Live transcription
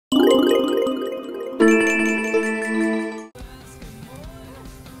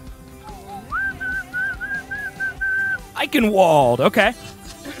Eichenwald. Okay.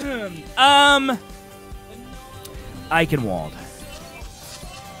 Eichenwald.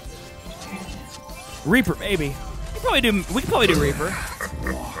 Reaper, maybe. We can probably do Reaper.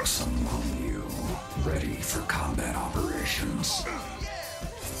 Walks among you, ready for combat operations.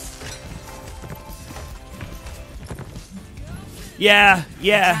 Yeah.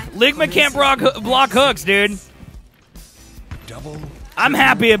 Ligma can't block hooks, dude. I'm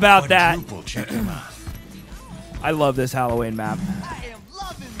happy about that. I love this Halloween map.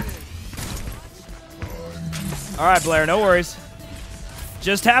 All right, Blair, no worries.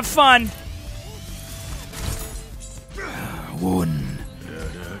 Just have fun. One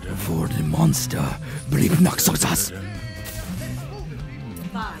for the monster. Bring Noxus.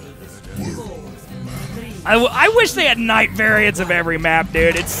 I wish they had night variants of every map,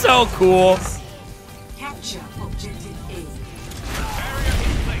 dude. It's so cool. Capture objective A.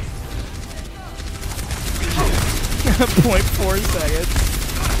 0.4 seconds.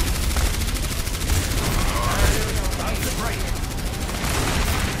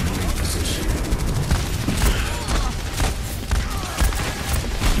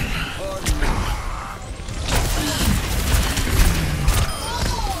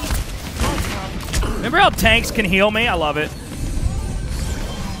 Remember how tanks can heal me? I love it.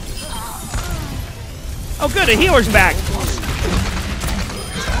 Oh, good. A healer's back.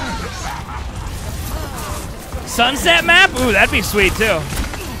 Sunset map? Ooh, that'd be sweet, too.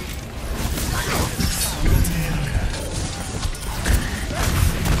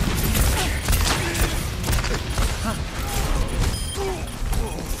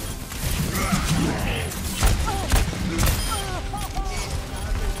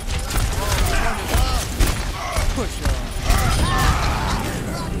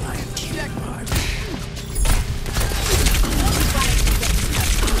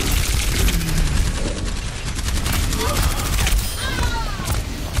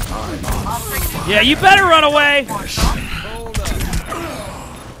 Yeah, you better run away.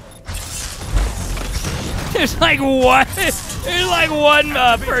 There's like one. There's like one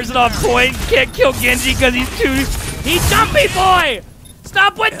person on point can't kill Genji because he's jumpy boy.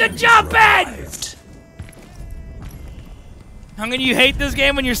 Stop with the jumping. How can you hate this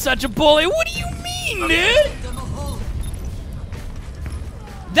game when you're such a bully? What do you mean, dude?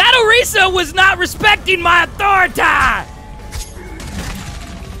 That Orisa was not respecting my authority.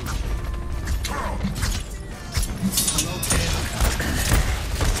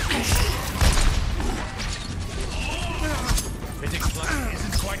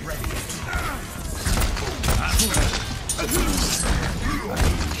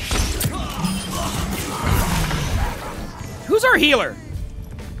 Who's our healer?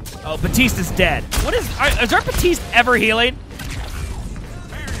 Oh, Batista's dead. What is our Batista ever healing?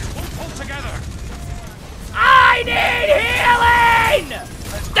 I need healing!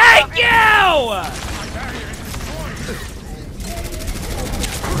 Thank you!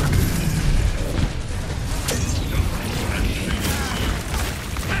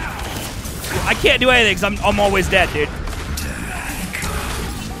 I can't do anything because I'm always dead, dude.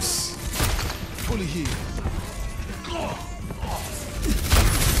 Fully healed.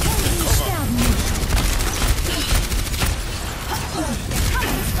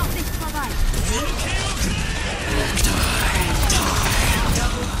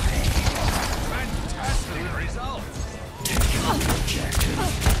 Fantastic result.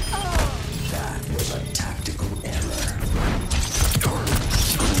 That was a tactical error.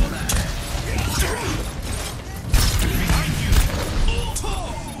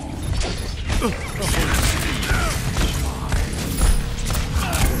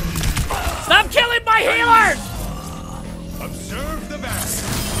 Stop killing my healers! Observe the best.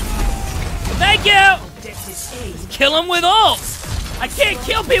 Thank you! Kill him with ults! I can't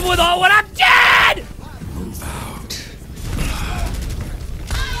kill people with ult when I'm dead! Move out.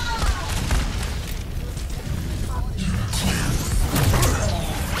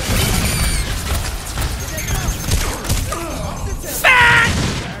 Fat!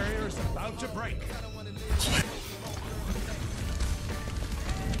 Barrier's about to break.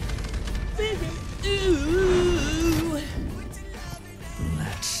 Ooh.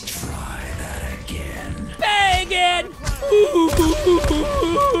 Let's try that again. Bangin'! Ooh.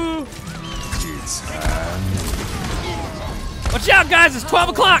 Watch out, guys! It's 12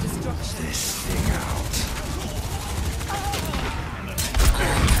 o'clock! This thing out.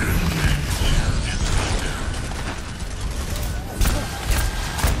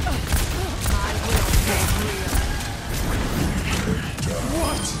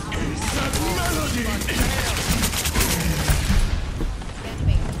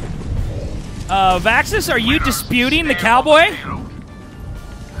 Vaxis, are you disputing the cowboy?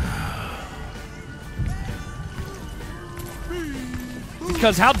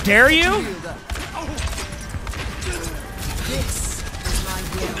 Because how dare you?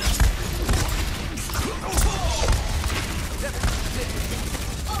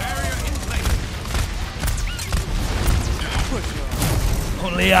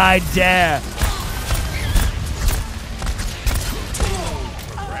 Only I dare.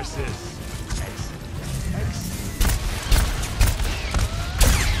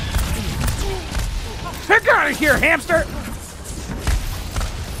 Get out of here, hamster!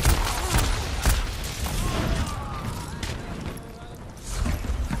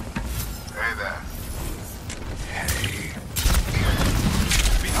 Hey there.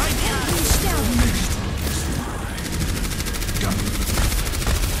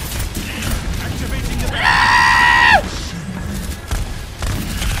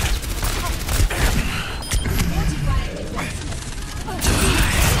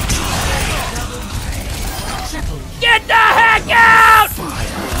 Get the heck out!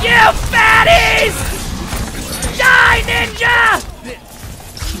 You fatties! Die, ninja!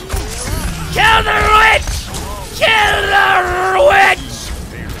 Kill the witch! Kill the witch!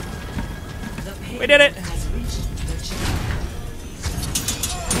 We did it.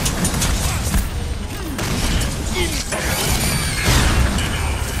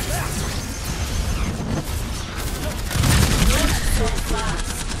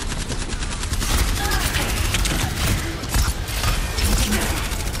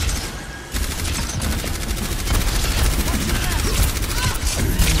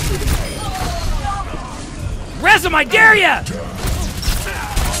 Resum, I dare ya!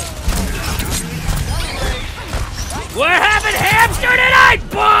 We're having hamster tonight,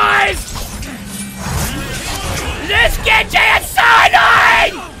 boys! This Genji is so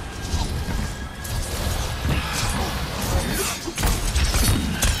annoying!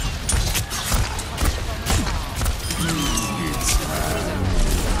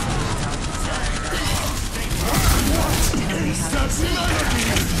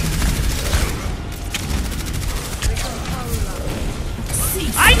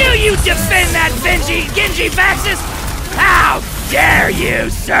 I knew you'd defend that Genji Vaxis! How dare you,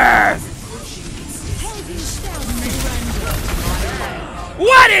 sir!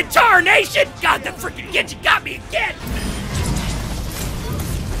 What in tarnation? God, the freaking Genji got me again!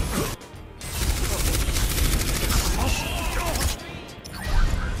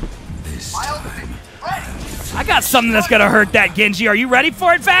 I got something that's gonna hurt that Genji. Are you ready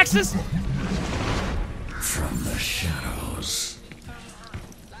for it, Vaxis? From the shadows.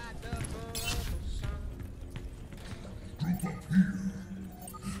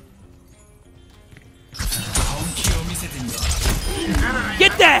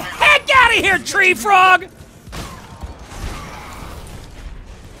 Get the heck out of here, tree frog!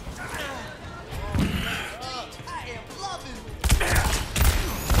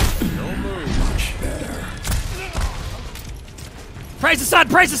 Praise the sun,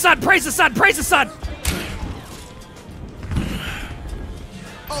 praise the sun, praise the sun, praise the sun!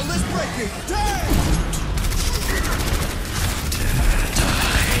 Oh, let's break it. Damn!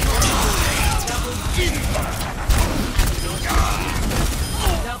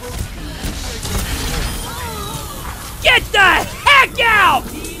 Get the heck out!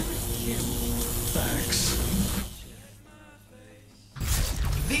 Thanks.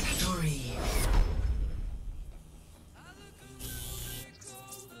 Victory.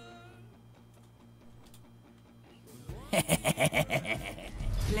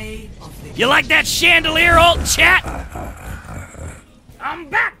 Play of the You like that chandelier ult, chat? I'm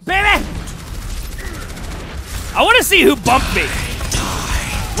back, baby! I want to see who bumped me.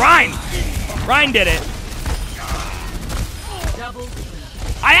 Ryan did it.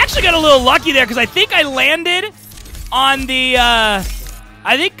 I actually got a little lucky there because I think I landed on the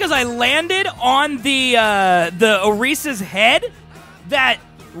the Orisa's head that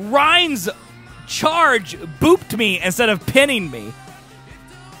Ryan's charge booped me instead of pinning me.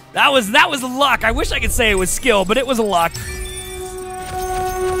 That was luck. I wish I could say it was skill, but it was luck.